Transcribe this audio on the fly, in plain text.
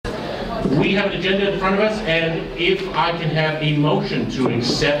We have an agenda in front of us, and if I can have a motion to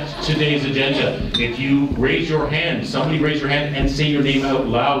accept today's agenda. If you raise your hand, somebody raise your hand and say your name out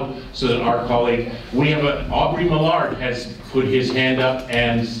loud so that our colleague, Aubrey Millard has put his hand up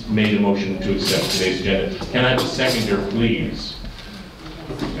and made a motion to accept today's agenda. Can I have a seconder, please?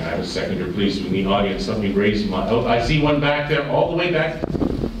 Can I have a seconder, please, from the audience? Let me raise my, oh, I see one back there, all the way back.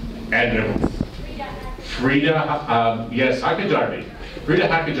 And Frida, yes, Hakajarvi. Frida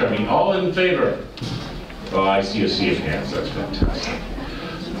Hakajarvi, all in favor? Oh, I see a sea of hands, that's fantastic.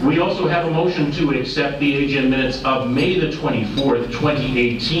 We also have a motion to accept the AGM minutes of May the 24th,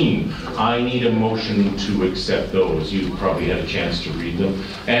 2018. I need a motion to accept those. You've probably had a chance to read them.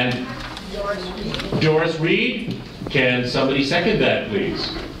 And Doris Reed, can somebody second that,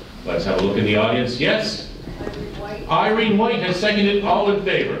 please? Let's have a look in the audience. Yes? Irene White has seconded. All in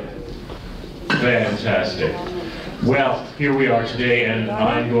favor? Fantastic. Well, here we are today, and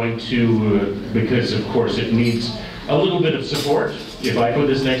I'm going to, because of course it needs a little bit of support. If I put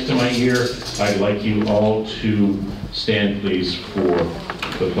this next to my ear, I'd like you all to stand, please, for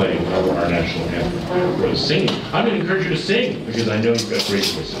the playing of our national anthem. Or singing. I'm going to encourage you to sing, because I know you've got great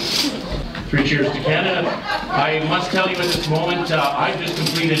voices. 3 cheers to Canada. I must tell you at this moment, I've just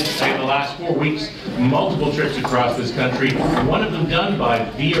completed, in the last 4 weeks, multiple trips across this country, one of them done by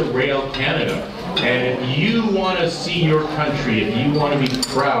Via Rail Canada. And if you want to see your country, if you want to be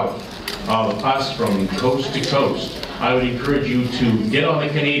proud of us from coast to coast, I would encourage you to get on the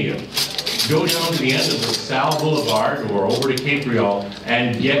Canadian, go down to the end of LaSalle Boulevard or over to Cape Riol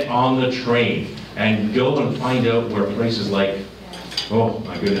and get on the train and go and find out where places like, oh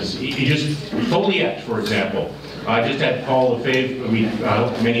my goodness, Folliet, for example. I just had Paul Lefebvre. I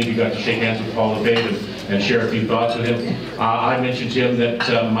hope many of you got to shake hands with Paul Lefebvre and share a few thoughts with him. I mentioned to him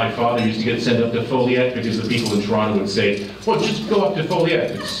that my father used to get sent up to Folliet because the people in Toronto would say, well, just go up to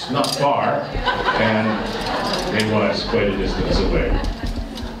Folliet, it's not far. And it was quite a distance away.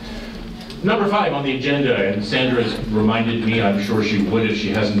 Number 5 on the agenda, and Sandra has reminded me, I'm sure she would if she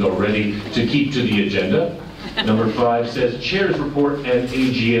hasn't already, to keep to the agenda. Number 5 says Chair's Report and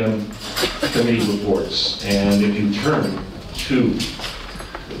AGM Committee Reports. And if you turn to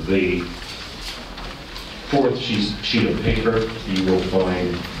the 4th sheet of paper, you will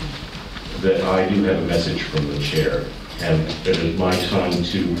find that I do have a message from the Chair. And it is my time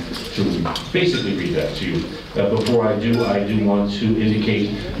to basically read that to you. Before I do want to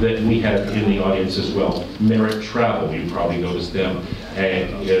indicate that we have in the audience as well Merit Travel. You probably noticed them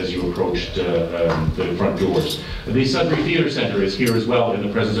as you approached the front doors. The Sudbury Theatre Centre is here as well in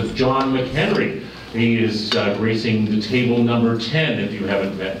the presence of John McHenry. He is gracing the table number 10. If you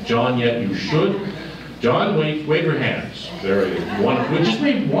haven't met John yet, you should. John, wave your hands. There is one. We just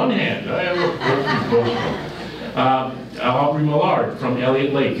wave one hand. I have both. Aubrey Millard from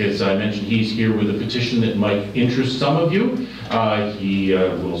Elliott Lake, as I mentioned, he's here with a petition that might interest some of you. He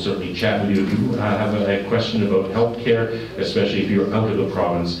will certainly chat with you if you have a question about health care, especially if you're out of the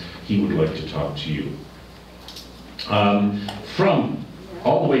province. He would like to talk to you. From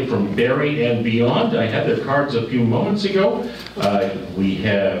all the way from Barrie and beyond, I had their cards a few moments ago. We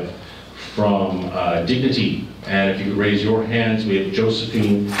have from Dignity, and if you could raise your hands, we have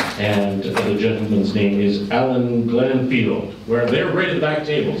Josephine, and the gentleman's name is Alan Glenfield. Where they're right at the back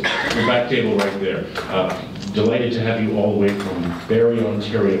table, the back table right there. Delighted to have you all the way from Barrie,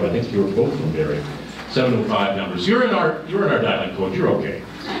 Ontario. I think you were both from Barrie. 705 numbers. You're in our dialect code. You're okay.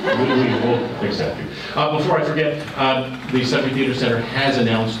 We will accept you. Before I forget, the Sudbury Theatre Centre has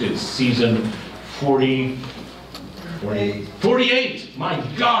announced its season 48. My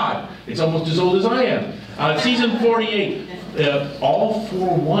God, it's almost as old as I am. Season 48. All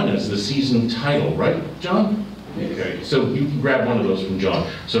for one is the season title, right, John? Okay, so you can grab one of those from John.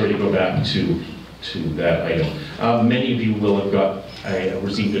 Sorry to go back to that item. Many of you will have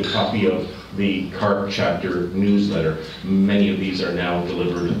received a copy of the CARP chapter newsletter. Many of these are now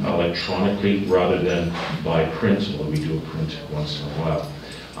delivered electronically rather than by print, although we do a print once in a while.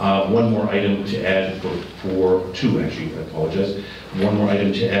 One more item to add two actually, I apologize. One more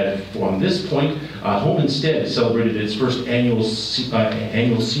item to add on this point. Home Instead celebrated its first annual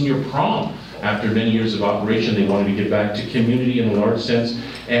senior prom. After many years of operation, they wanted to get back to community in a large sense.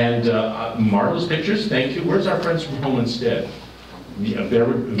 And marvelous pictures, thank you. Where's our friends from Home Instead? Yeah, they're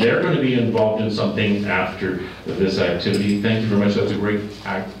going to be involved in something after this activity. Thank you very much. That was a great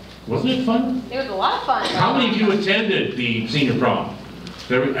act. Wasn't it fun? It was a lot of fun. How many of you attended the senior prom?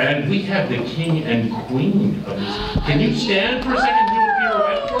 And we have the king and queen of this. Can you stand for a second? Do a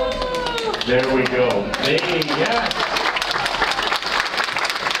pirouette for us? There we go. Hey, yes.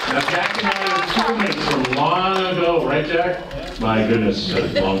 Now, Jack and I are schoolmates from long ago, right, Jack? My goodness,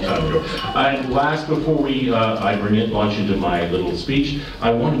 a long time ago. And last, before we launch into my little speech,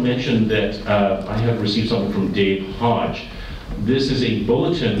 I want to mention that I have received something from Dave Hodge. This is a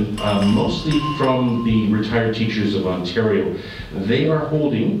bulletin, mostly from the Retired Teachers of Ontario. They are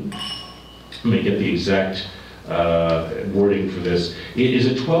holding, let me get the exact wording for this. It is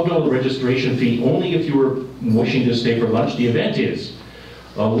a $12 registration fee only if you are wishing to stay for lunch. The event is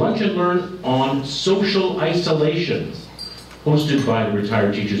a lunch and learn on social isolation, hosted by the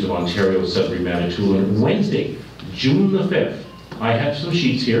Retired Teachers of Ontario, Sudbury, Manitoulin, Wednesday, June the 5th. I have some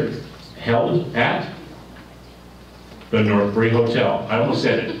sheets here, held at the Northbury Hotel. I almost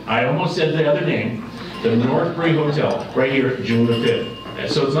said it. I almost said the other name. The Northbury Hotel, right here, June the 5th.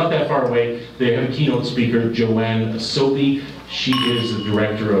 So it's not that far away. They have a keynote speaker, Joanne Sobey. She is the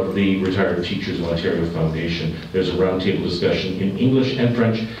director of the Retired Teachers of Ontario Foundation. There's a roundtable discussion in English and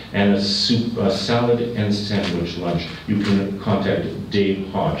French, and a salad and sandwich lunch. You can contact Dave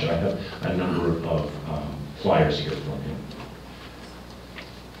Hodge. I have a number of flyers here for him.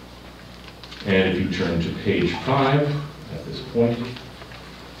 And if you turn to page 5 at this point.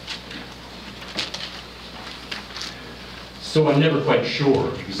 So I'm never quite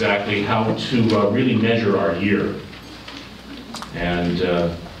sure exactly how to really measure our year. And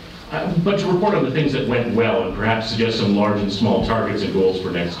but to report on the things that went well and perhaps suggest some large and small targets and goals for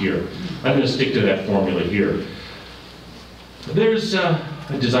next year. I'm going to stick to that formula here. There's a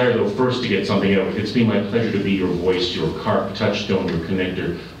desire, though, first to get something out. It's been my pleasure to be your voice, your CARP touchstone, your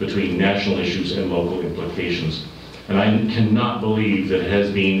connector between national issues and local implications. And I cannot believe that it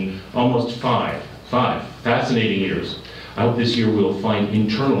has been almost five fascinating years. I hope this year we'll find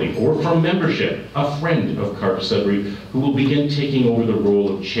internally, or from membership, a friend of CARP Sudbury who will begin taking over the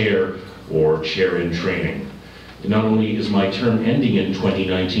role of chair or chair in training. Not only is my term ending in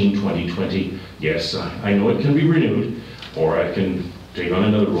 2019-2020, yes, I know it can be renewed, or I can take on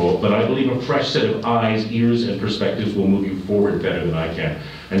another role, but I believe a fresh set of eyes, ears, and perspectives will move you forward better than I can.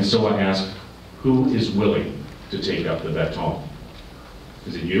 And so I ask, who is willing to take up the baton?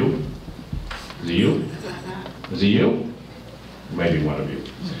 Is it you? Is it you? Is it you? Maybe one of you.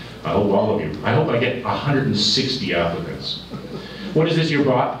 I hope all of you. I hope I get 160 applicants. What has this year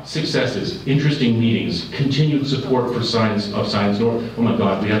brought? Successes, interesting meetings, continued support for Science North. Oh my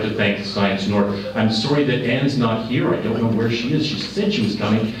God, we have to thank Science North. I'm sorry that Anne's not here. I don't know where she is. She said she was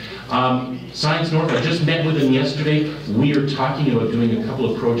coming. Science North, I just met with them yesterday. We are talking about doing a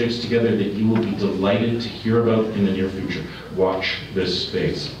couple of projects together that you will be delighted to hear about in the near future. Watch this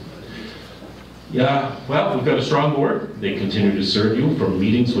space. Yeah, well, we've got a strong board. They continue to serve you from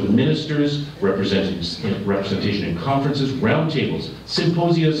meetings with ministers, representation in conferences, roundtables,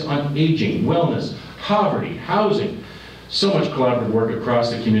 symposias on aging, wellness, poverty, housing. So much collaborative work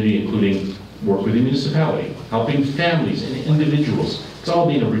across the community, including work with the municipality, helping families and individuals. It's all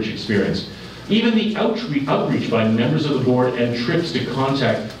been a rich experience. Even the outreach by members of the board and trips to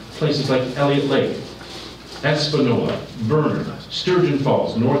contact places like Elliott Lake, Espanola, Vernon, Sturgeon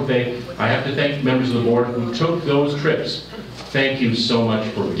Falls, North Bay. I have to thank members of the board who took those trips. Thank you so much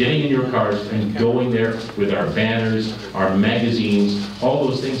for getting in your cars and going there with our banners, our magazines, all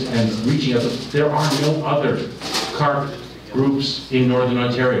those things, and reaching out. There are no other CARP groups in Northern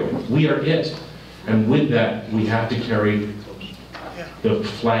Ontario. We are it. And with that, we have to carry the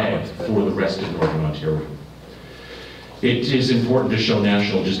flag for the rest of Northern Ontario. It is important to show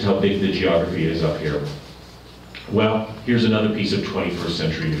national just how big the geography is up here. Well, here's another piece of 21st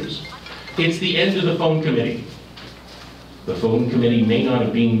century news. It's the end of the phone committee. The phone committee may not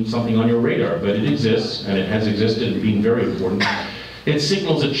have been something on your radar, but it exists, and it has existed and been very important. It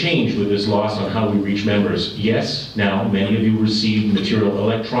signals a change with this loss on how we reach members. Yes, now many of you receive material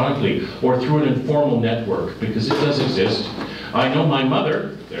electronically or through an informal network, because it does exist. I know my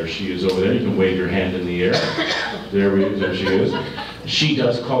mother, there she is over there, you can wave your hand in the air. There she is. She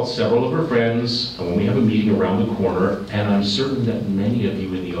does call several of her friends when we have a meeting around the corner, and I'm certain that many of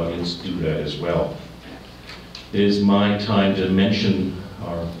you in the audience do that as well. It is my time to mention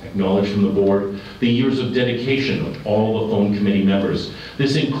or acknowledge from the board the years of dedication of all the phone committee members.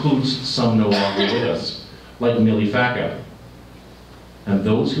 This includes some no longer with us, like Millie Facca. And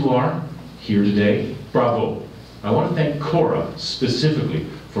those who are here today, bravo. I want to thank Cora specifically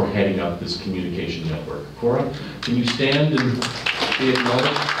for heading up this communication network. Cora, can you stand and be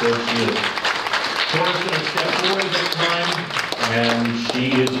acknowledged? There she is. Cora's going to step forward this time, and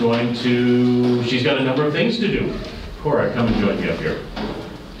she's got a number of things to do. Cora, come and join me up here.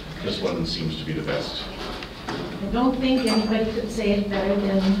 This one seems to be the best. I don't think anybody could say it better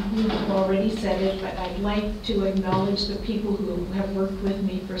than you've already said it, but I'd like to acknowledge the people who have worked with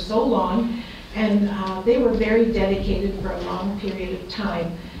me for so long And they were very dedicated for a long period of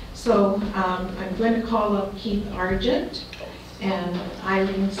time. So I'm going to call up Keith Argent and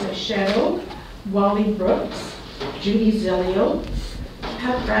Irene Sachetto, Wally Brooks, Judy Zillio,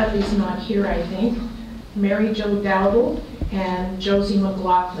 Pat Bradley's not here, I think, Mary Jo Dowdle, and Josie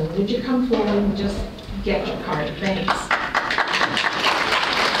McLaughlin. Would you come forward and just get your card? Thanks.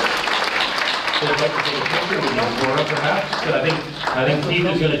 So I'd like to take a picture with you, Cora, perhaps. I think Keith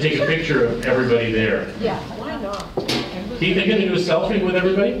is going to take a picture of everybody there. Yeah, why not? Keith, are you going to do a selfie with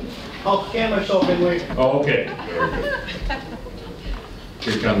everybody? I'll scan myself in later. Oh, okay. Very good.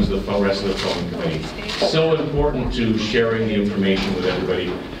 Here comes the rest of the phone committee. So important to sharing the information with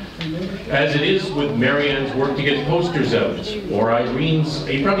everybody. As it is with Marianne's work to get posters out, or Irene's,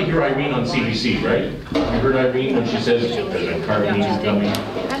 you probably hear Irene on CBC, right? You heard Irene when she says there's a CARP meeting coming?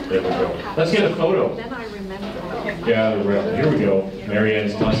 There we go. Let's get a photo. Then I remember. Yeah, here we go.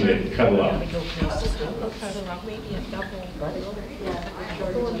 Marianne's telling you to cuddle up. Maybe a double.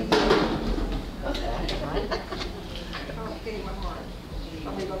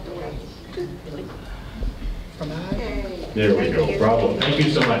 There we go. Bravo. Thank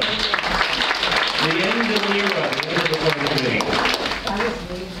you so much. The end of the phone committee.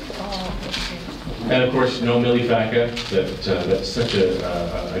 And of course, no Millie Facca, that's such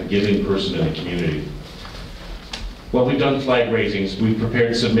a giving person in the community. Well, we've done flag raisings, we've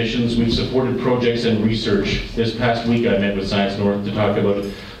prepared submissions, we've supported projects and research. This past week I met with Science North to talk about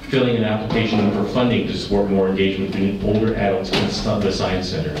filling an application for funding to support more engagement between older adults in the Science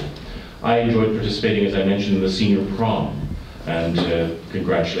Center. I enjoyed participating, as I mentioned, in the senior prom, and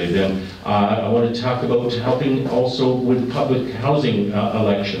congratulate them. I want to talk about helping also with public housing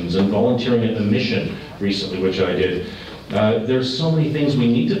elections and volunteering at the Mission recently, which I did. There's so many things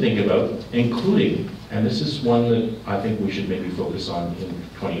we need to think about, including, and this is one that I think we should maybe focus on in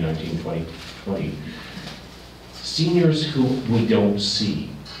 2019, 2020, seniors who we don't see.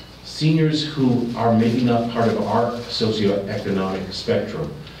 Seniors who are maybe not part of our socioeconomic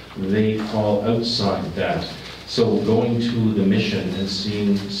spectrum. They fall outside that. So going to the Mission and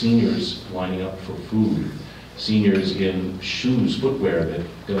seeing seniors lining up for food, seniors in shoes, footwear that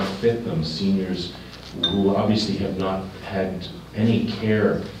don't fit them, seniors who obviously have not had any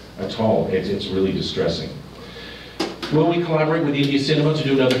care at all, it's really distressing. Will we collaborate with India Cinema to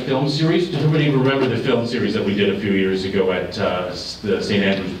do another film series? Does everybody remember the film series that we did a few years ago at the St.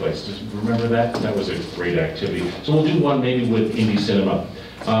 Andrew's Place? Just remember that? That was a great activity. So we'll do one maybe with India Cinema.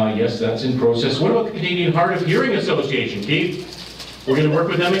 Yes, that's in process. What about the Canadian Hard of Hearing Association, Keith? We're going to work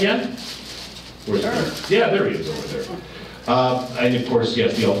with them again? Where's he? Yeah, there he is over there. And of course,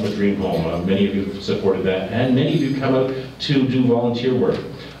 yes, the Ultimate Dream Home. Many of you have supported that, and many of you come out to do volunteer work.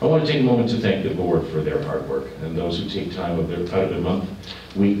 I want to take a moment to thank the board for their hard work, and those who take time out of their month,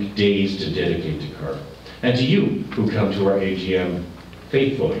 week, days to dedicate to CARP. And to you who come to our AGM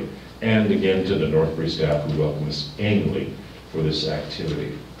faithfully, and again to the Northbury staff who welcome us annually for this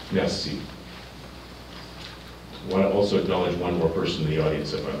activity. Merci. I want to also acknowledge one more person in the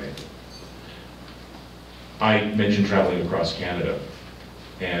audience, if I may. I mentioned traveling across Canada,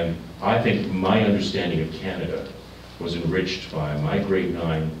 and I think my understanding of Canada was enriched by my grade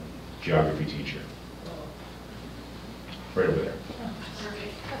 9 geography teacher. Right over there.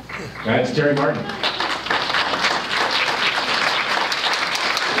 That's Terry Martin.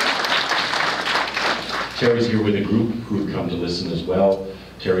 Terry's here with a group who've come to listen as well.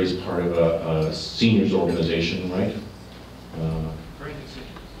 Terry's part of a seniors organization, right?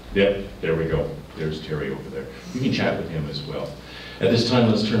 Yep, there we go. There's Terry over there. You can chat with him as well. At this time,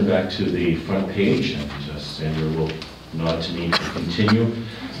 let's turn back to the front page, and Sandra will nod to me to continue.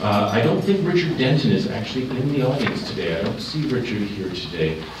 I don't think Richard Denton is actually in the audience today. I don't see Richard here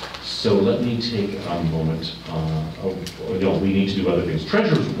today. So let me take a moment. No, we need to do other things.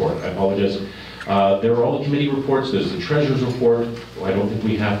 Treasurer's report, I apologize. There are all the committee reports. There's the treasurer's report. Well, I don't think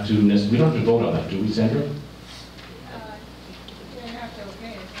we have to, we don't have to vote on that, do we, Sandra?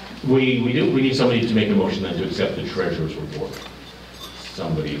 We do. We need somebody to make a motion then to accept the treasurer's report.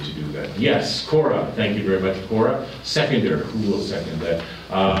 Somebody to do that. Yes, Cora. Thank you very much, Cora. Seconder. Who will second that?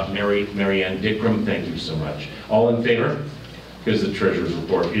 Marianne Dickram. Thank you so much. All in favor? Because the treasurer's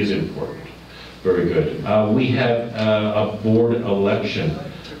report is important. Very good. We have a board election.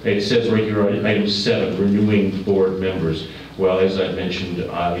 It says right here on item 7, renewing board members. Well, as I mentioned,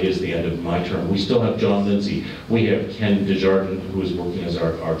 it is the end of my term. We still have John Lindsay. We have Ken Desjardins, who is working as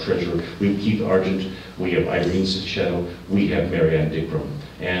our treasurer. We have Keith Argent. We have Irene Sachetto. We have Marianne Dickram.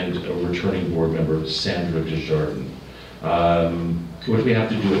 And a returning board member, Sandra Desjardins. What do we have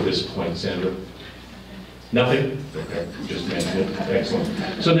to do at this point, Sandra? Nothing? Okay, just mentioned it.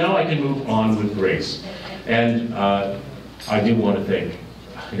 Excellent. So now I can move on with Grace. And I do want to thank,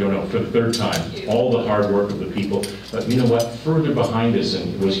 I don't know, for the third time, all the hard work of the people. But you know what? Further behind us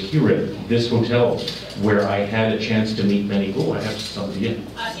and was here at this hotel where I had a chance to meet many. Oh, I have somebody in.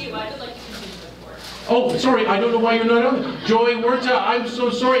 Hugh, I would like to continue the report. Oh, sorry, I don't know why you're not on. Joy Huerta, I'm so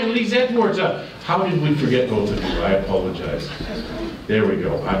sorry, and Lisette Huerta. How did we forget both of you? I apologize. There we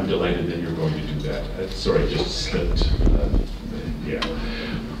go. I'm delighted that you're going to do that. Sorry, just slipped. Yeah.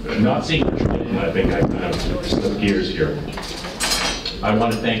 Not seeing Richard, I think I slipped gears here. I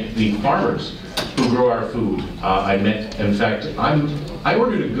want to thank the farmers who grow our food. I met, in fact, I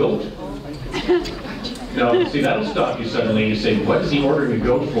ordered a goat. Now, see, that'll stop you suddenly. You say, what is he ordering a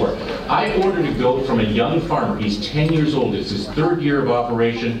goat for? I ordered a goat from a young farmer. He's 10 years old. It's his 3rd year of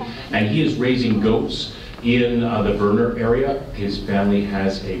operation, and he is raising goats in the Verner area. His family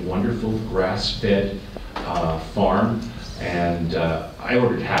has a wonderful grass-fed farm, and I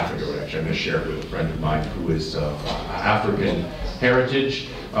ordered half a goat, actually. I'm going to share it with a friend of mine who is African heritage,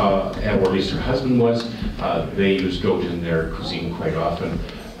 or at least her husband was. They use goat in their cuisine quite often.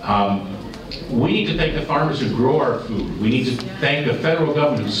 We need to thank the farmers who grow our food. We need to thank the federal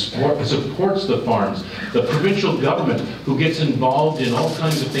government who supports the farms, the provincial government who gets involved in all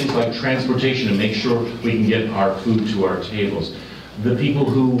kinds of things like transportation to make sure we can get our food to our tables. The people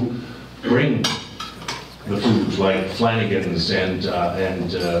who bring the foods like Flanagan's and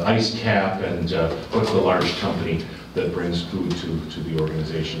Ice Cap and what's the large company that brings food to the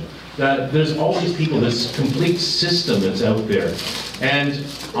organization. There's all these people, this complete system that's out there. And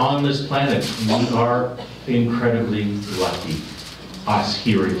on this planet, we are incredibly lucky. Us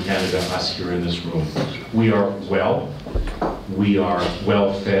here in Canada, us here in this room. We are well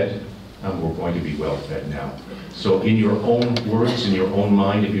fed, and we're going to be well fed now. So in your own words, in your own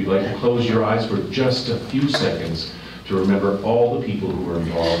mind, if you'd like to close your eyes for just a few seconds to remember all the people who are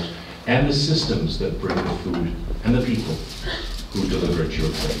involved and the systems that bring the food and the people who deliver it your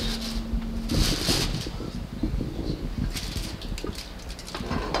plate.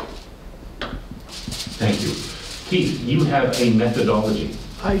 Thank you. Keith, you have a methodology.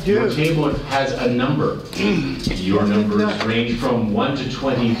 I do. Your table has a number. Your numbers range from 1 to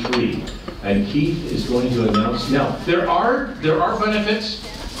 23. And Keith is going to announce, now, there are benefits.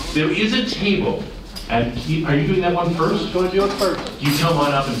 There is a table. And Keith, are you doing that one first? I'm going to do it first. You come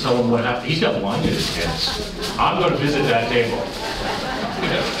on up and tell him what happened. He's got wine in his hands. I'm going to visit that table.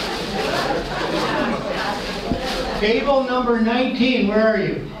 Table number 19, where are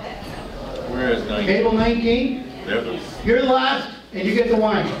you? Where is 19? Table 19? There. You're last, and you get the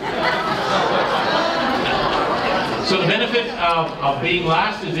wine. So the benefit of being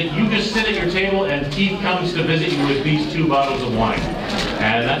last is that you just sit at your table and Keith comes to visit you with these 2 bottles of wine.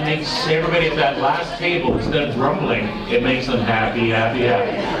 And that makes everybody at that last table, instead of grumbling, it makes them happy, happy,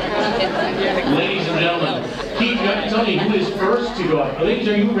 happy. Ladies and gentlemen, Keith, you have to tell me who is first to go up. Ladies,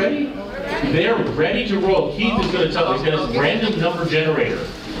 are you ready? They're ready to roll. Keith is going to tell, he's got his random number generator.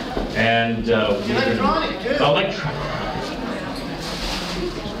 And Electronic, too. Electronic.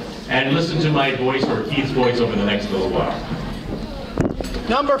 And listen to my voice or Keith's voice over the next little while.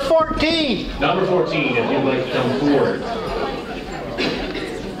 Number 14. Number 14, if you'd like to come forward.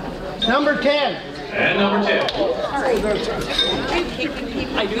 Number 10. And number 10.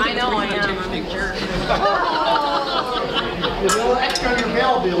 I know I am. There's a little extra on your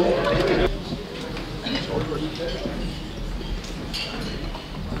bell, Bill.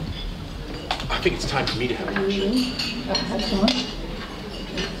 I think it's time for me to have action.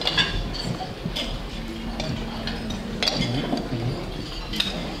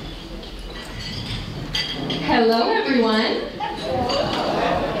 Hello, everyone.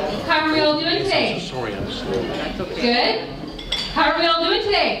 How are we all doing today? Sorry, I'm slow. Good? How are we all doing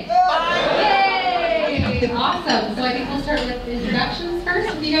today? Yay! Awesome. So I think we'll start with introductions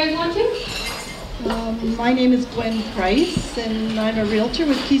first, if you guys want to. My name is Gwen Price, and I'm a realtor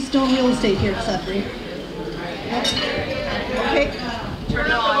with Keystone Real Estate here at Sudbury. Okay. Turn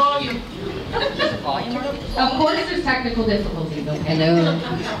it on. Of course, there's technical difficulties, okay? Hello.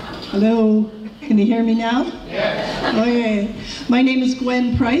 Hello. Can you hear me now? Yes. Okay. My name is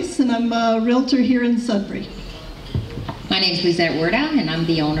Gwen Price, and I'm a realtor here in Sudbury. My name is Lisette Huerta, and I'm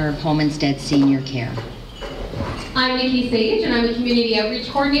the owner of Home Instead Senior Care. I'm Nikki Sage, and I'm a Community Outreach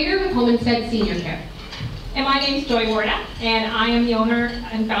Coordinator with Home Instead Senior Care. And my name is Joy Huerta, and I am the owner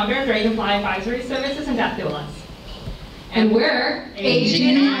and founder of Dragonfly Advisory Services and Death Doulas. And we're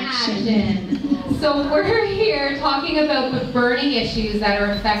Aging in Action. So we're here talking about the burning issues that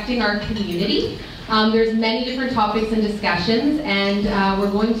are affecting our community. There's many different topics and discussions, and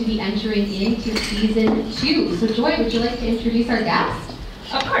we're going to be entering into season 2. So Joy, would you like to introduce our guest?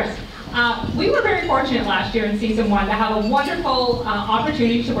 Of course. We were very fortunate last year in season 1 to have a wonderful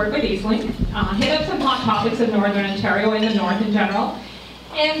opportunity to work with Eastlink, hit up some hot topics of Northern Ontario and the North in general.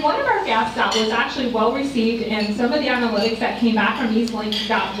 And one of our guests that was actually well received, and some of the analytics that came back from Eastlink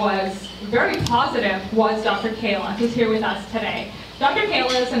that was very positive, was Dr. Kayla, who's here with us today. Dr.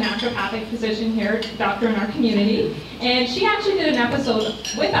 Kayla is a naturopathic physician here, doctor in our community, and she actually did an episode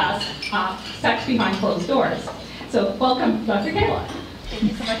with us, Sex Behind Closed Doors. So welcome, Dr. Kayla. Thank you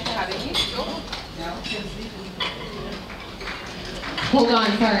so much for having me. Hold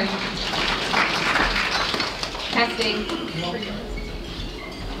on, sorry. Testing.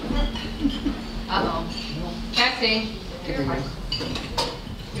 Uh-oh. Testing.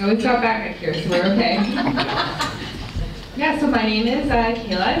 We always got backup here, so we're okay. Yeah, so my name is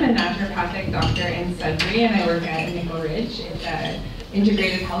Kayla. I'm a naturopathic doctor in Sudbury, and I work at Nickel Ridge. It's an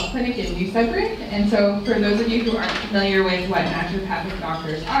integrated health clinic in New Sudbury. And so for those of you who aren't familiar with what naturopathic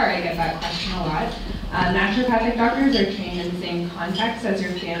doctors are, I get that question a lot. Naturopathic doctors are trained in the same context as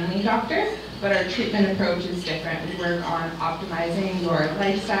your family doctor, but our treatment approach is different. We work on optimizing your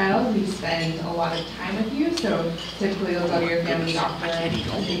lifestyle. We spend a lot of time with you, so typically you'll go to your family doctor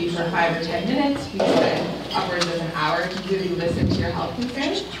maybe for 5 or 10 minutes. We spend upwards of an hour to really listen to your health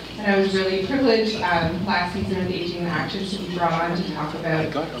concerns. And I was really privileged last season with Aging in Action to be brought on to talk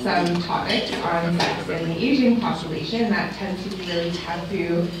about some topics on sex in the aging population that tends to be really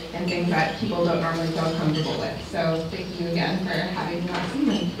taboo and things that people don't normally feel comfortable with. So thank you again for having me last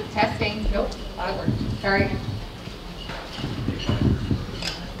season. Testing. Nope. Out of work. Sorry.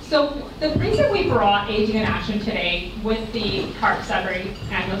 So the reason we brought Aging in Action today with the CARP Sudbury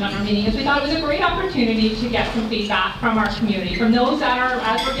Annual General Meeting is we thought it was a great opportunity to get some feedback from our community, from those that are,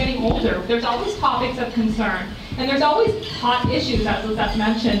 as we're getting older, there's always topics of concern, and there's always hot issues, as Lisette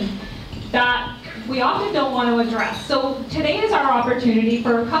mentioned, that we often don't want to address. So today is our opportunity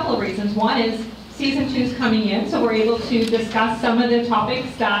for a couple of reasons. One is season 2 is coming in, so we're able to discuss some of the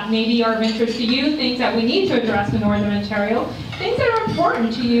topics that maybe are of interest to you, things that we need to address in Northern Ontario, things that are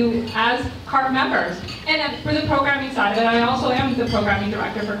important to you as CARP members. And for the programming side of it, I also am the programming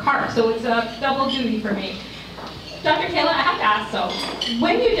director for CARP, so it's a double duty for me. Dr. Kayla, I have to ask though,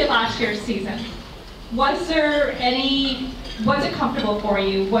 when you did last year's season, was it comfortable for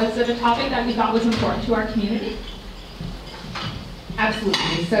you? Was it a topic that you thought was important to our community?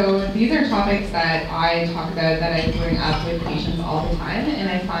 Absolutely. So these are topics that I talk about, that I bring up with patients all the time, and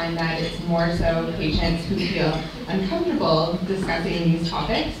I find that it's more so patients who feel uncomfortable discussing these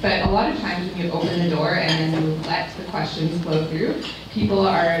topics, but a lot of times when you open the door and then you let the questions flow through, people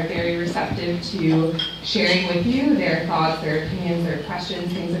are very receptive to sharing with you their thoughts, their opinions, their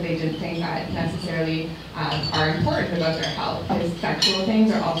questions, things that they didn't think that necessarily are important about their health. Because sexual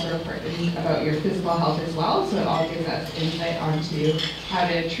things are also important about your physical health as well, so it all gives us insight onto how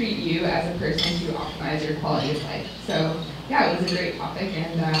to treat you as a person to optimize your quality of life. So yeah, it was a great topic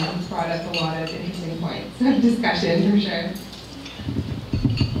and brought up a lot of interesting points of discussion for sure.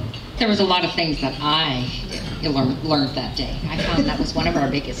 There was a lot of things that I learned that day. I found that was one of our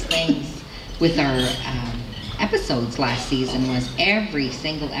biggest things with our episodes last season, was every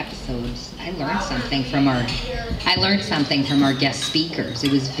single episode I learned something from our guest speakers.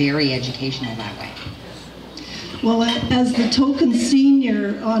 It was very educational that way. Well, as the token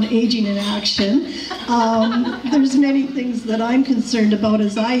senior on Aging in Action, there's many things that I'm concerned about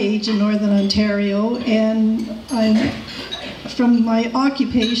as I age in Northern Ontario, and from my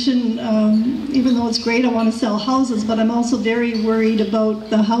occupation, even though it's great, I want to sell houses, but I'm also very worried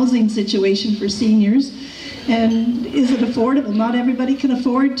about the housing situation for seniors. And is it affordable? Not everybody can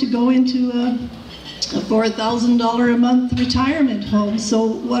afford to go into a $4,000 a month retirement home. So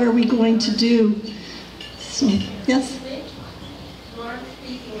what are we going to do? So, yes?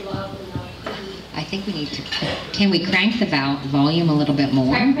 I think we need to, can we crank the volume a little bit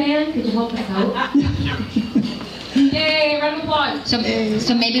more? Tech man, could you help us out? Yay, round of applause.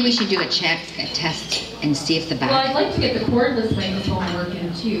 So maybe we should do a test, and see if the back. Well, I'd like to get the cordless microphone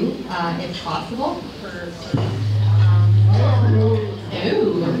working too, if possible.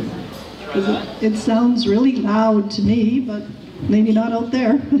 It sounds really loud to me, but maybe not out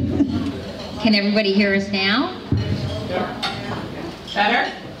there. Can everybody hear us now?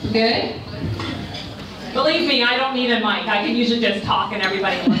 Better? Good? Believe me, I don't need a mic. I can usually just talk and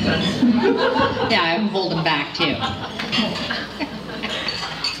everybody listens. Yeah, I'm holding back too.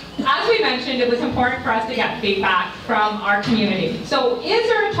 as we mentioned, it was important for us to get feedback from our community. So is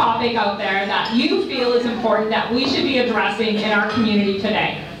there a topic out there that you feel is important that we should be addressing in our community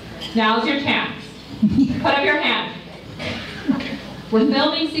today? Now's your chance. Put up your hand. We're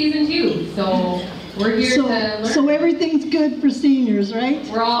filming season 2, so we're here to learn. So everything's good for seniors, right?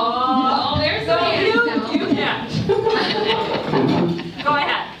 We're all, there's So the hands you down. can't. Go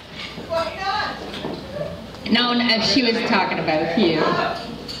ahead. No, she was talking about Hugh.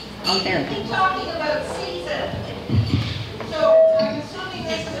 Oh, there. We're talking about season. So I'm assuming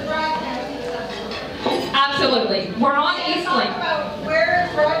this is a broadcast. Absolutely. We're on East Talk Link. about where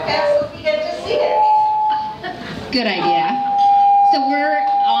it's broadcast so we get to see it. Good idea. So we're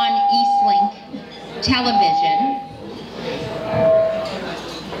on Eastlink television.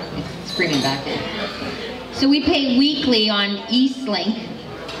 It's screaming back there. So we pay weekly on Eastlink.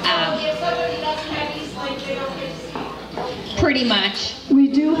 If somebody doesn't have East Lake, they don't get to see it. Pretty much. We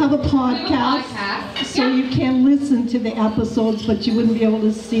do have a podcast, podcast. so you can listen to the episodes, but you wouldn't be able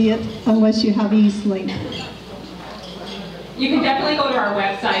to see it unless you have Eastlink. You can definitely go to our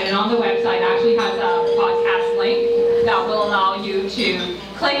website, and on the website actually has a podcast link that will allow you to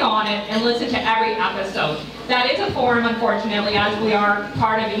click on it and listen to every episode. That is a forum, unfortunately, as we are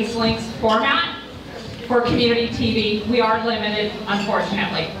part of Eastlink's format. For community TV, we are limited,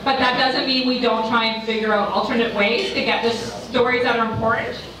 unfortunately. But that doesn't mean we don't try and figure out alternate ways to get the stories that are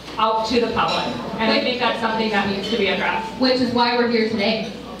important out to the public. And I think that's something that needs to be addressed. Which is why we're here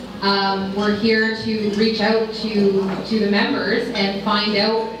today. We're here to reach out to the members and find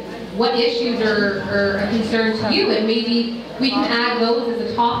out what issues are a concern to you, and maybe we can add those as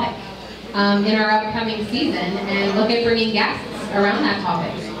a topic in our upcoming season and look at bringing guests around that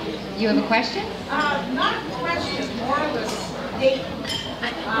topic. You have a question? Not a question, more of a statement.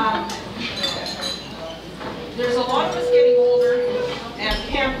 There's a lot of us getting older and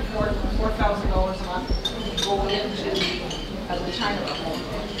can't afford $4,000 a month to go into a retirement home.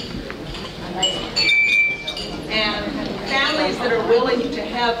 And families that are willing to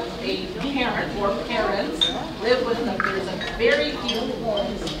have a parent or parents live with them, there's a very few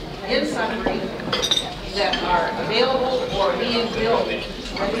homes in Sudbury that are available or being built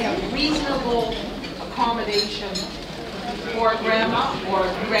where they have reasonable accommodation for grandma or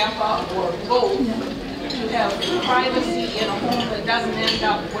grandpa or both to have privacy in a home that doesn't end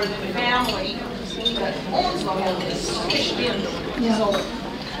up where the family that owns the home is squished in. Yeah. So,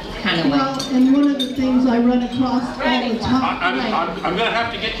 Kind of like. Well, and one of the things I run across all the time. I'm going to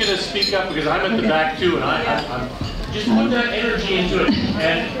have to get you to speak up because I'm at the back too, and I'm just put that energy into it,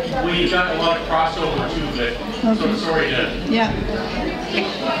 and we've got a lot of crossover too. But so sorry to. Yeah.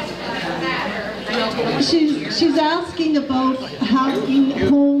 She's asking about having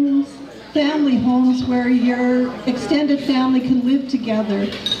homes, family homes, where your extended family can live together,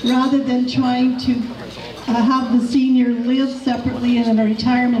 rather than trying to have the senior live separately in a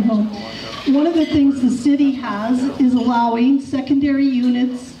retirement home. One of the things the city has is allowing secondary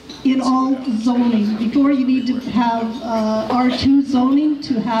units in all zoning. Before, you need to have R2 zoning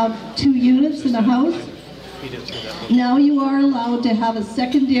to have 2 units in a house. Now you are allowed to have a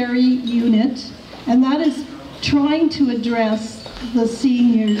secondary unit, and that is trying to address the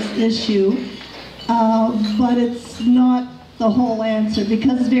seniors issue, but it's not the whole answer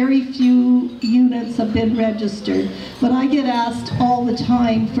because very few units have been registered. But I get asked all the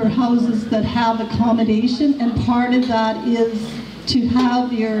time for houses that have accommodation, and part of that is to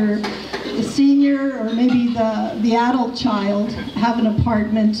have your senior or maybe the adult child have an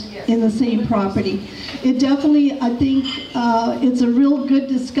apartment in the same property. It definitely, I think, it's a real good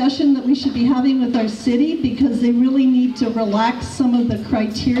discussion that we should be having with our city, because they really need to relax some of the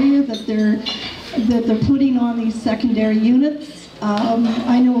criteria that they're putting on these secondary units.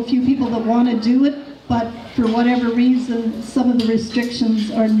 I know a few people that want to do it, but for whatever reason, some of the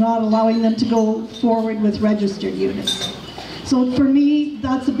restrictions are not allowing them to go forward with registered units. So for me,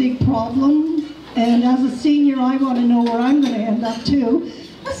 that's a big problem. And as a senior, I want to know where I'm going to end up too.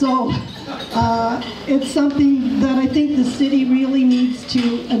 So it's something that I think the city really needs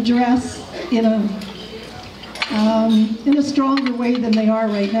to address in a stronger way than they are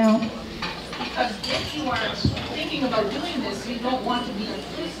right now. because if you are thinking about doing this, you don't want to be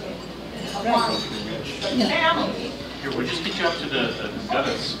intrusive upon the family. Here, we'll just get you up to the got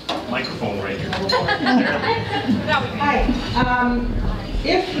a microphone right here. Hi.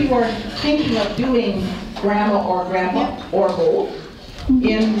 If you are thinking of doing grandma or grandpa or both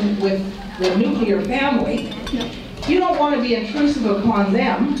in with the nuclear family, you don't want to be intrusive upon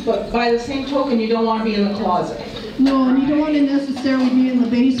them, but by the same token, you don't want to be in the closet. No, and you don't want to necessarily be in the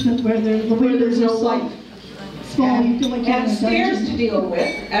basement where the windows there's no are light. small, you feel like you're in and a stairs dungeon. to deal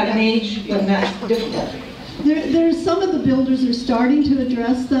with at an age when that's difficult. There's some of the builders are starting to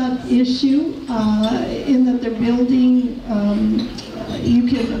address that issue in that they're building, you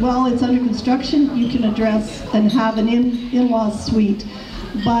can, while it's under construction, you can address and have an in-law suite.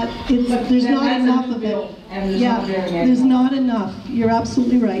 But there's not enough of it. Yeah, there's not enough. You're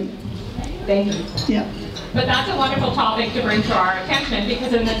absolutely right. Thank you. Yeah. But that's a wonderful topic to bring to our attention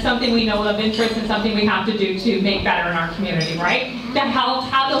because then it's something we know of interest and something we have to do to make better in our community, right? To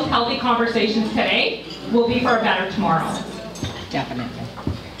have those healthy conversations today will be for a better tomorrow. Definitely.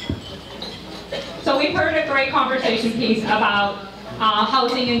 So we've heard a great conversation piece about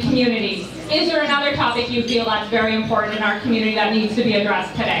housing and communities. Is there another topic you feel that's very important in our community that needs to be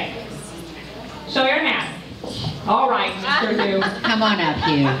addressed today? Show your hand. All right, Mr. Hugh. Come on up,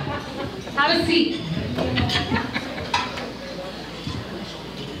 Hugh. Have a seat.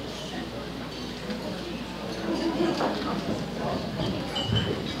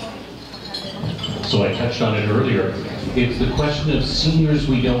 So I touched on it earlier. It's the question of seniors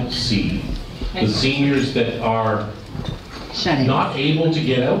we don't see. The seniors that are not able to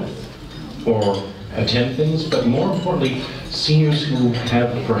get out or attend things, but more importantly, seniors who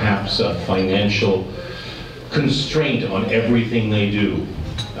have perhaps a financial constraint on everything they do.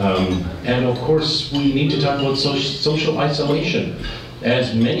 And of course, we need to talk about social isolation.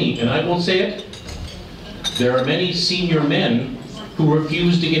 As many, and I will say it, there are many senior men who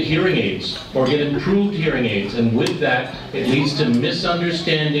refuse to get hearing aids or get improved hearing aids, and with that it leads to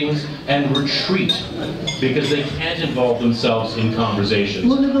misunderstandings and retreat because they can't involve themselves in conversations.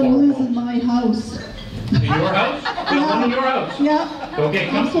 One of them lives in my house. In your house? There's one in your house? Yeah. Okay,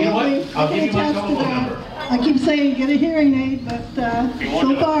 come, you know what? I'll give you my telephone number. I keep saying get a hearing aid, but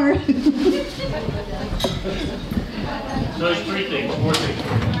so far. So there's 3 things, 4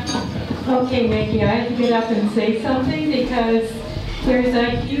 things. Okay, Mickey, I have to get up and say something because there's a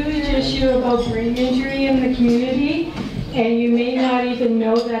huge issue about brain injury in the community, and you may not even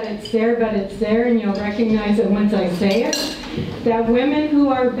know that it's there, but it's there, and you'll recognize it once I say it. That women who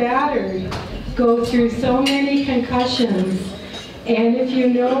are battered go through so many concussions, and if you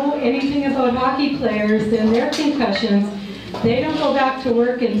know anything about hockey players and their concussions, they don't go back to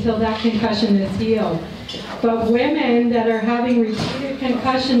work until that concussion is healed. But women that are having repeated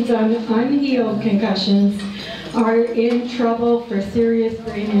concussions on unhealed concussions are in trouble for serious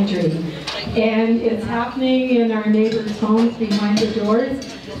brain injury. And it's happening in our neighbors' homes behind the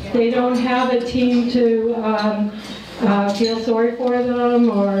doors. They don't have a team to feel sorry for them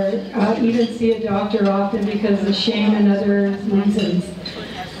or even see a doctor often because of shame and other reasons.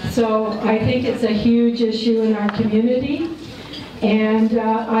 So I think it's a huge issue in our community. And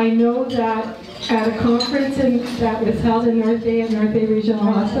I know that at a conference that was held in North Bay at North Bay Regional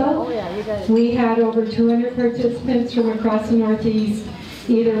Hospital, we had over 200 participants from across the Northeast,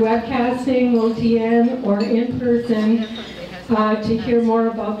 either webcasting, OTN, or in person to hear more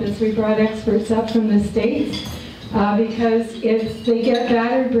about this. We brought experts up from the States because if they get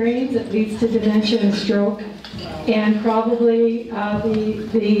battered brains, it leads to dementia and stroke, and probably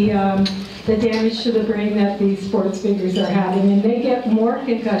the damage to the brain that these sports figures are having. And they get more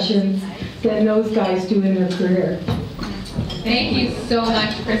concussions than those guys do in their career. Thank you so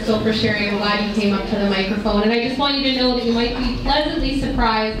much, Crystal, for sharing. I'm glad you came up to the microphone. And I just want you to know that you might be pleasantly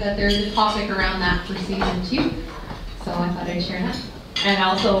surprised that there's a topic around that for season 2. So I thought I'd share that. And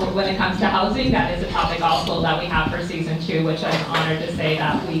also, when it comes to housing, that is a topic also that we have for season 2, which I'm honored to say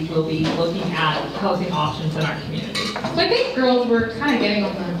that we will be looking at housing options in our community. So I think, girls, we're kind of getting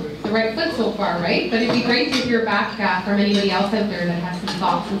on the right foot so far, right? But it'd be great to hear back from anybody else out there that has some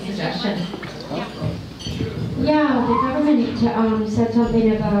thoughts and suggestions. Yeah, the government said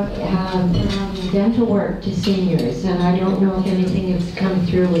something about dental work to seniors, and I don't know if anything has come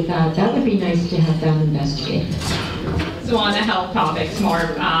through with that. That would be nice to have them investigated. So on the health topics, more,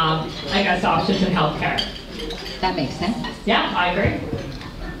 I guess, options in healthcare. That makes sense. Yeah, I agree.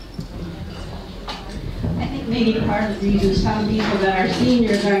 I think maybe part of the reason some people that are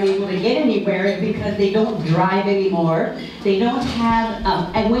seniors aren't able to get anywhere is because they don't drive anymore. They don't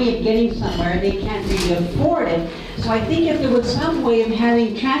have a way of getting somewhere. They can't really afford it. So I think if there was some way of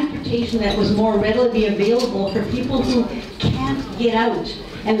having transportation that was more readily available for people who can't get out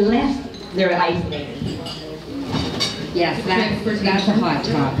unless they're isolated. Yes, that's a hot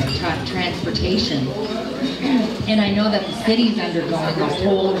topic, transportation. And I know that the city's undergoing a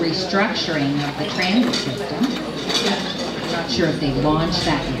whole restructuring of the transit system. I'm not sure if they've launched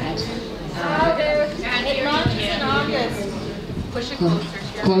that yet. It launched in August. Push it closer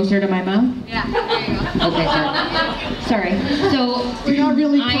to Closer to my mouth? Yeah, there you go. Okay, sorry. So We're not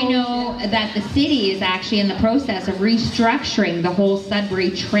really I know that the city is actually in the process of restructuring the whole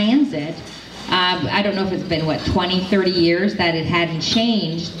Sudbury transit. I don't know if it's been, 20, 30 years that it hadn't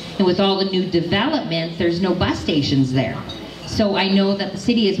changed. And with all the new development, there's no bus stations there. So I know that the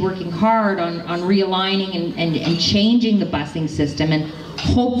city is working hard on realigning and changing the busing system, and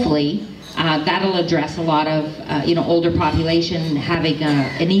hopefully that'll address a lot of older population having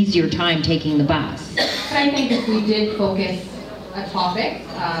an easier time taking the bus. But I think if we did focus a topic,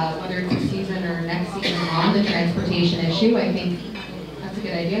 whether it's this season or next season, on the transportation issue, I think that's a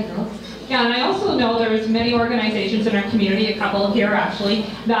good idea, girls. Yeah, and I also know there's many organizations in our community, a couple here actually,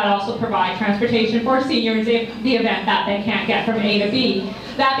 that also provide transportation for seniors in the event that they can't get from A to B.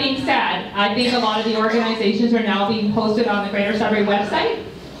 That being said, I think a lot of the organizations are now being posted on the Greater Sudbury website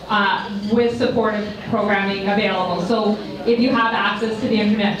with supportive programming available. So if you have access to the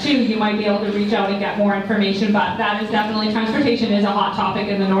internet too, you might be able to reach out and get more information, but that is definitely, transportation is a hot topic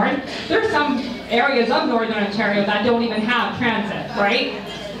in the north. There's some areas of Northern Ontario that don't even have transit, right?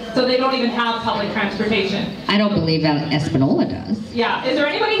 So they don't even have public transportation. I don't believe that Espanola does. Yeah, is there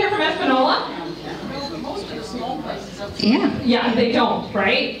anybody here from Espanola? Most of the small places. Yeah. Yeah, they don't,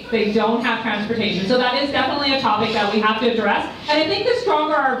 right? They don't have transportation. So that is definitely a topic that we have to address. And I think the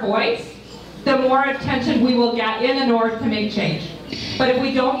stronger our voice, the more attention we will get in the north to make change. But if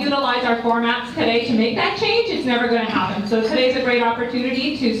we don't utilize our formats today to make that change, it's never going to happen. So today's a great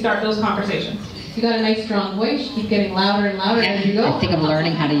opportunity to start those conversations. You got a nice strong voice. Keep getting louder and louder as you go. I think I'm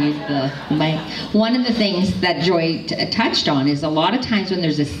learning how to use the mic. One of the things that Joy touched on is a lot of times when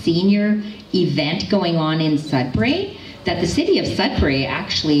there's a senior event going on in Sudbury, that the city of Sudbury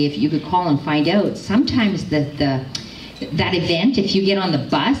actually, if you could call and find out, sometimes that event, if you get on the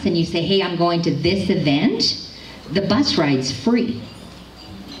bus and you say, hey, I'm going to this event, the bus ride's free.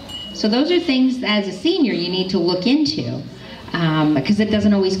 So those are things as a senior you need to look into. Because it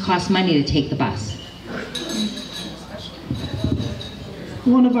doesn't always cost money to take the bus.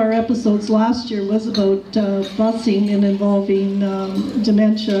 One of our episodes last year was about busing and involving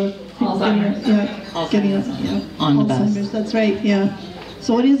dementia. Alzheimer's. On the bus. That's right, yeah.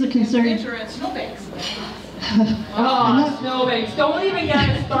 So it is a concern. Winter and snowbanks. Oh, snowbanks. Don't even get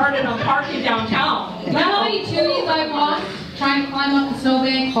us started on parking downtown. You know how many toonies I've lost trying to climb up the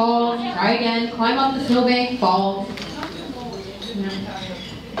snowbank, fall, try again, climb up the snowbank, fall.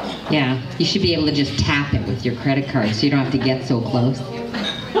 Yeah, you should be able to just tap it with your credit card so you don't have to get so close.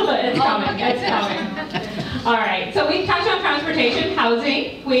 It's coming, it's coming. All right, so we've touched on transportation,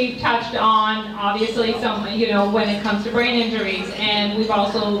 housing. We've touched on, obviously, some, when it comes to brain injuries, and we've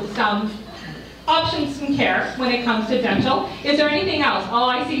also some options in care when it comes to dental. Is there anything else? Oh,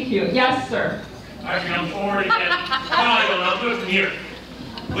 I see Hugh. Yes, sir. I can come forward again. I'll do it from here.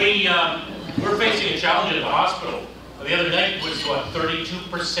 We're facing a challenge at the hospital. The other night was,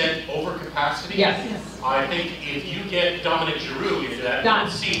 32% overcapacity? Yes. I think if you get Dominic Giroux into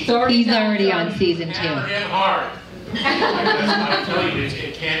that seat, He's already on season 2. hammer him hard. I tell you,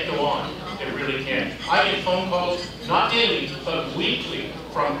 it can't go on. It really can't. I get phone calls, not daily, but weekly,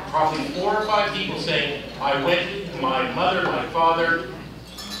 from probably 4 or 5 people saying, I went to my mother, my father,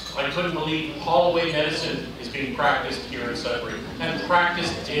 I couldn't believe Holloway medicine is being practiced here in Sudbury, and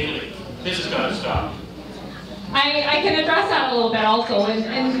practiced daily. This has got to stop. I can address that a little bit also,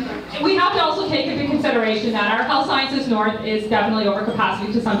 and we have to also take into consideration that our Health Sciences North is definitely over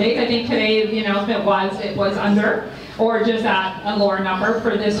capacity to some days. I think today the announcement was it was under, or just at a lower number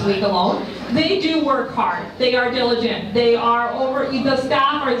for this week alone. They do work hard. They are diligent. They are the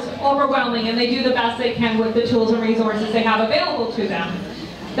staff is overwhelming, and they do the best they can with the tools and resources they have available to them.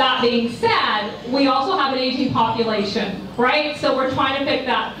 That being said, we also have an aging population, right? So we're trying to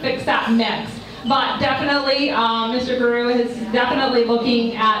fix that mix. But definitely, Mr. Guru is definitely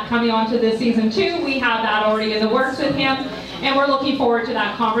looking at coming on to this season 2. We have that already in the works with him, and we're looking forward to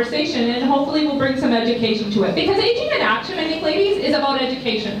that conversation, and hopefully we'll bring some education to it. Because Aging in Action, I think, ladies, is about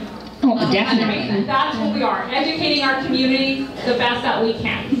education. Oh, definitely. That's what we are, educating our community the best that we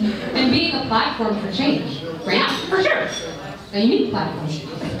can. And being a platform for change, right? Yeah, for sure. A unique platform,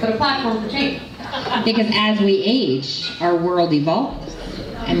 but a platform for change. Because as we age, our world evolves.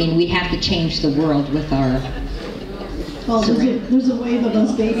 I mean, we have to change the world with our... Well, there's a wave of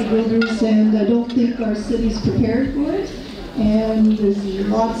us baby boomers, and I don't think our city's prepared for it. And there's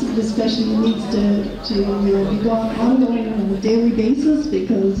lots of discussion that needs to be ongoing on a daily basis,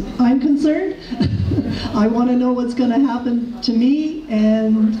 because I'm concerned. I want to know what's going to happen to me,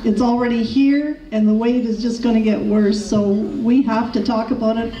 and it's already here, and the wave is just going to get worse. So we have to talk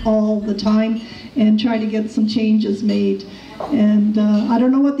about it all the time and try to get some changes made. And I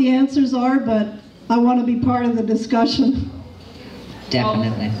don't know what the answers are, but I want to be part of the discussion.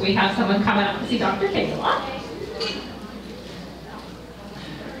 Definitely. Well, we have someone coming up to see Dr. Kayla.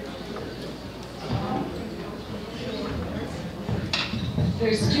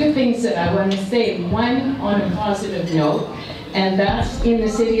 There's two things that I want to say. One on a positive note, and that's in the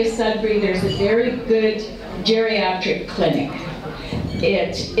city of Sudbury, there's a very good geriatric clinic.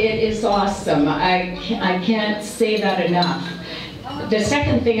 It is awesome. I can't say that enough. The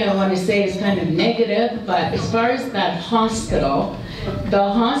second thing I want to say is kind of negative, but as far as that hospital, the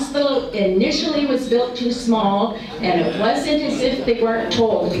hospital initially was built too small, and it wasn't as if they weren't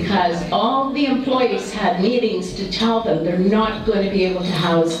told, because all the employees had meetings to tell them they're not going to be able to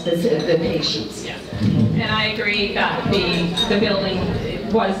house the patients. Yeah. And I agree that the building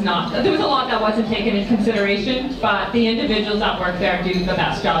was not, there was a lot that wasn't taken into consideration, but the individuals that work there do the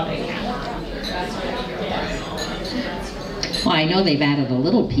best job they can. Well, I know they've added a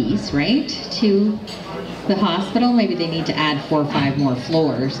little piece, right, to the hospital. Maybe they need to add 4 or 5 more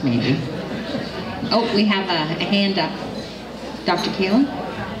floors, maybe. Oh, we have a hand up. Dr. Kayla?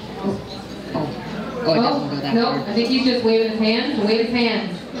 Oh, it doesn't go that far. No, I think he's just waving his hands. Wave his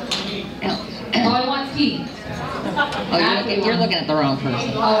hands. Oh, he wants tea. Oh, you're looking at the wrong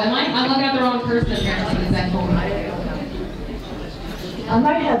person. Oh, am I? I'm looking at the wrong person apparently. Is that I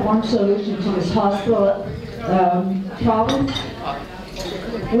might have one solution to this hospital problem.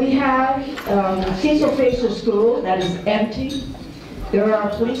 We have Cecil Fraser School that is empty. There are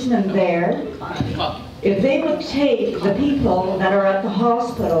policemen there. If they would take the people that are at the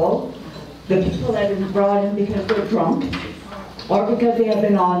hospital, the people that have been brought in because they're drunk, or because they have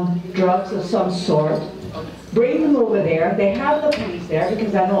been on drugs of some sort, bring them over there. They have the police there,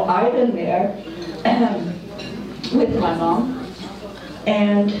 because I know I've been there with my mom.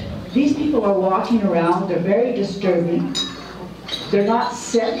 And these people are walking around. They're very disturbing. They're not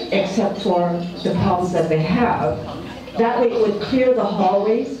sick except for the problems that they have. That way it would clear the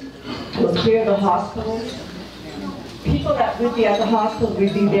hallways, it would clear the hospitals. People that would be at the hospital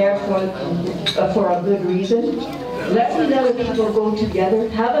would be there for a good reason. Let the other people go together,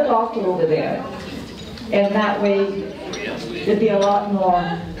 have a doctor over there, and that way it'd be a lot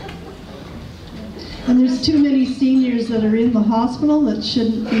more. And there's too many seniors that are in the hospital that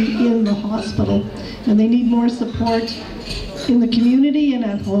shouldn't be in the hospital. And they need more support in the community and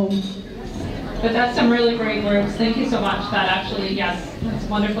at home. But that's some really great words. Thank you so much. That actually, yes, it's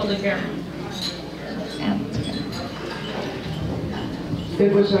wonderful to hear.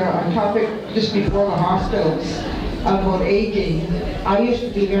 It was a topic just before the hospitals about aging. I used to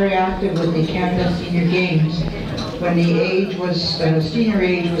be very active with the Canada Senior Games when the age was, senior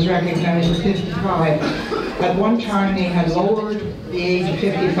age was recognized at 55. At one time they had lowered the age of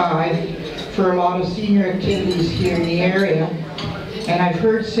 55 for a lot of senior activities here in the area. And I've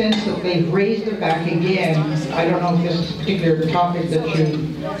heard since that they've raised it back again. I don't know if this is a particular topic that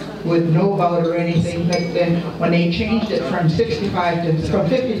you would know about or anything, but then when they changed it from 55 to, from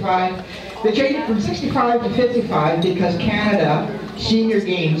 55, they changed it from 65 to 55 because Canada Senior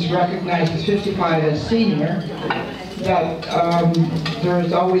Games recognizes 55 as senior. That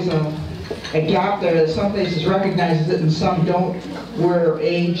there's always a gap there that some places recognize it and some don't, where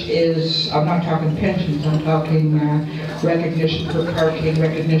age is, I'm not talking pensions, I'm talking recognition for parking,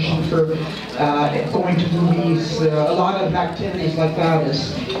 recognition for going to movies, a lot of activities like that.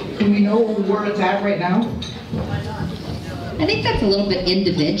 Do we know where it's at right now? I think that's a little bit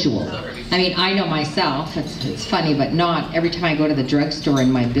individual. I mean, I know myself, it's funny, but not every time I go to the drugstore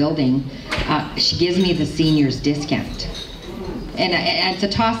in my building, she gives me the seniors discount. And it's a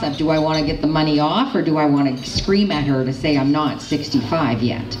toss-up. Do I want to get the money off, or do I want to scream at her to say I'm not 65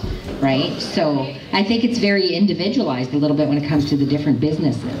 yet, right? So I think it's very individualized a little bit when it comes to the different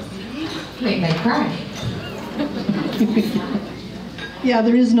businesses. Make me cry. Yeah,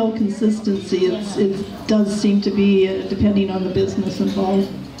 there is no consistency. It does seem to be depending on the business involved.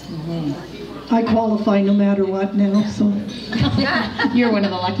 Mm-hmm. I qualify no matter what now, so. You're one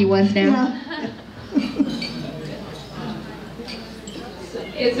of the lucky ones now. Yeah.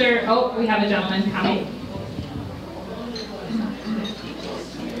 Is there, oh, we have a gentleman coming.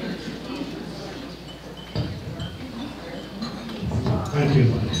 Thank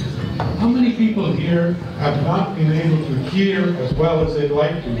you. How many people here have not been able to hear as well as they'd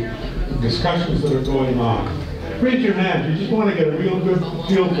like to the discussions that are going on? Raise your hand. You just want to get a real good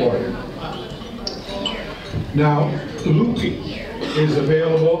feel for it. Now, Loopy is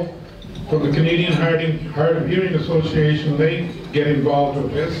available from the Canadian Hard of Hearing Association. They get involved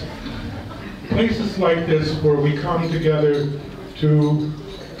with this. Places like this where we come together to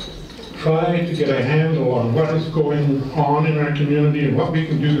try to get a handle on what is going on in our community and what we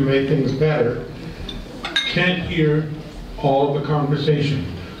can do to make things better, can't hear all of the conversation.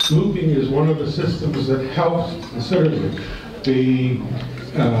 Looping is one of the systems that helps considerably. The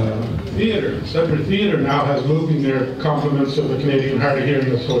Sudbury Theatre now has looping their compliments of the Canadian Hard of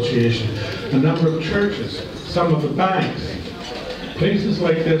Hearing Association. A number of churches, some of the banks. Places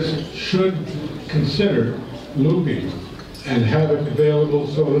like this should consider looping and have it available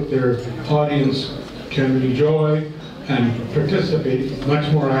so that their audience can enjoy and participate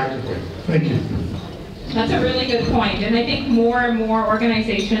much more actively. Thank you. That's a really good point, and I think more and more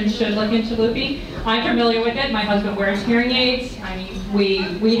organizations should look into looping. I'm familiar with it. My husband wears hearing aids. I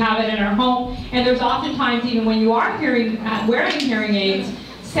mean, we have it in our home, and there's oftentimes, even when you are wearing hearing aids,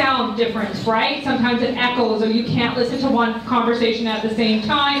 sound difference, right? Sometimes it echoes, or you can't listen to one conversation at the same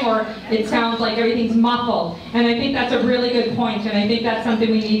time, or it sounds like everything's muffled. And I think that's a really good point, and I think that's something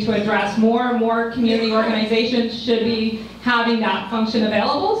we need to address. More and more community organizations should be having that function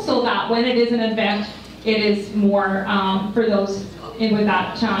available so that when it is an event, it is more for those with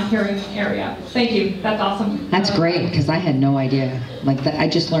that hearing area. Thank you. That's awesome. That's great, because I had no idea. Like I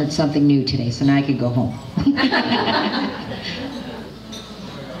just learned something new today, so now I could go home.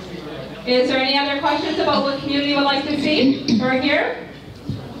 Is there any other questions about what community would like to see or hear?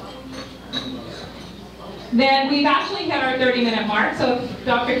 Then we've actually hit our 30-minute mark, so if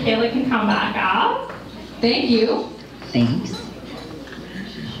Dr. Kayla can come back up. Thank you. Thanks.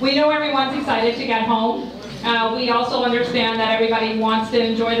 We know everyone's excited to get home. We also understand that everybody wants to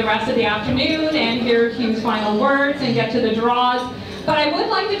enjoy the rest of the afternoon and hear Hugh's final words and get to the draws. But I would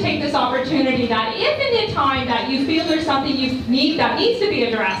like to take this opportunity that if in the time that you feel there's something that needs to be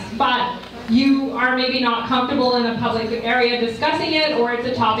addressed, but you are maybe not comfortable in a public area discussing it, or it's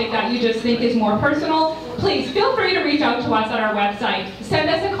a topic that you just think is more personal, please feel free to reach out to us at our website. Send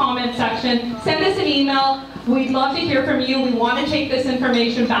us a comment section, send us an email. We'd love to hear from you. We want to take this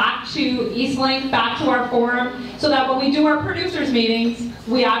information back to Eastlink, back to our forum, so that when we do our producers meetings,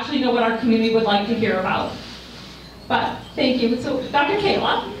 we actually know what our community would like to hear about. But thank you. So Dr.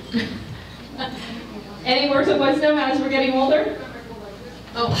 Kayla, any words of wisdom as we're getting older?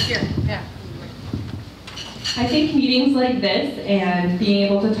 Oh, here, yeah. I think meetings like this and being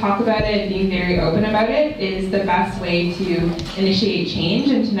able to talk about it and being very open about it is the best way to initiate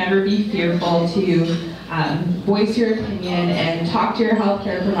change, and to never be fearful to voice your opinion and talk to your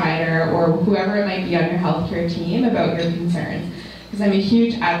healthcare provider or whoever it might be on your healthcare team about your concerns. Because I'm a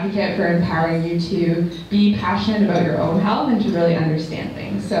huge advocate for empowering you to be passionate about your own health and to really understand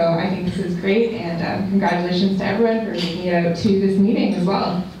things. So I think this is great, and congratulations to everyone for making it out to this meeting as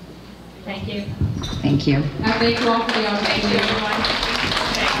well. Thank you. Thank you. And thank you all for the opportunity, everyone.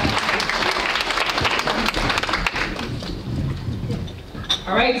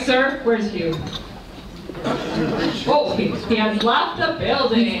 All right, sir, where's Hugh? Oh, he has left the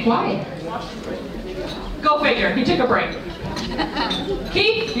building. He's quiet. Go figure, he took a break.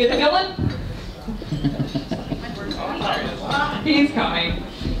 Keith, you the villain? He's coming.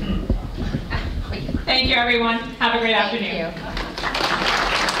 Thank you, everyone. Have a great afternoon.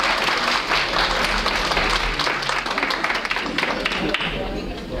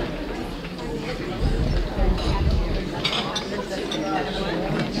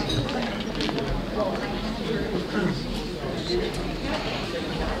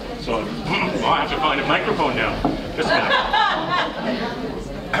 So I have to find a microphone now. Just a minute.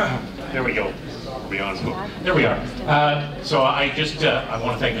 There we go. Be honest. There we are. So I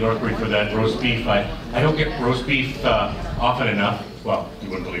want to thank the Northbury for that roast beef. I don't get roast beef often enough. Well, you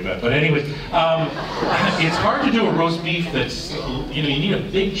wouldn't believe that. But anyways, it's hard to do a roast beef that's, you need a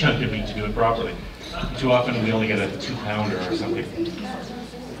big chunk of meat to do it properly. Too often we only get a 2-pounder or something.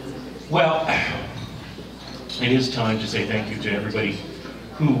 Well, it is time to say thank you to everybody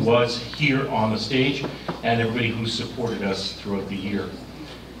who was here on the stage and everybody who supported us throughout the year.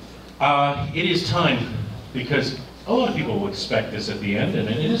 It is time, because a lot of people will expect this at the end, and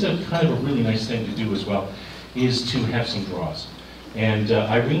it is a kind of a really nice thing to do as well, is to have some draws. And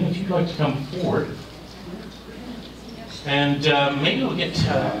Irene, if you'd like to come forward, and maybe we'll get,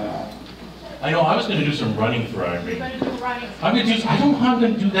 I know I was going to do some running for Irene. I don't know how I'm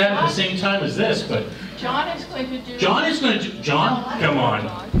going to do that at the same time as this, but John is going to do... John, come on.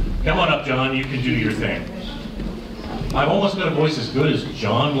 Come on up, John, you can do your thing. I've almost got a voice as good as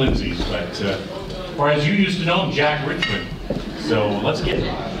John Lindsay's, but, or as you used to know him, Jack Richmond. So let's get it.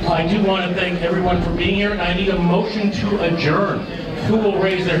 I do want to thank everyone for being here, and I need a motion to adjourn. Who will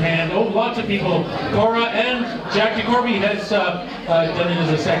raise their hand? Oh, lots of people. Cora and Jackie Corby has done it as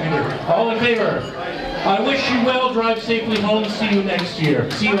a seconder. All in favor? I wish you well, drive safely home, see you next year.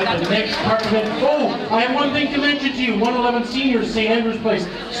 See you at the next CARP event. Oh, I have one thing to mention to you. 111 Seniors, St. Andrew's Place,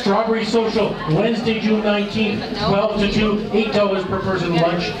 Strawberry Social, Wednesday, June 19th, 12 to 2, $8 per person,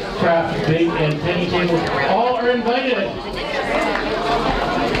 lunch, craft, big, and penny tables. All are invited.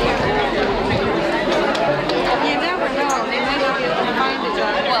 You never know, they might not be able to find a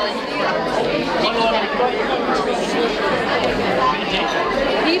job. Well,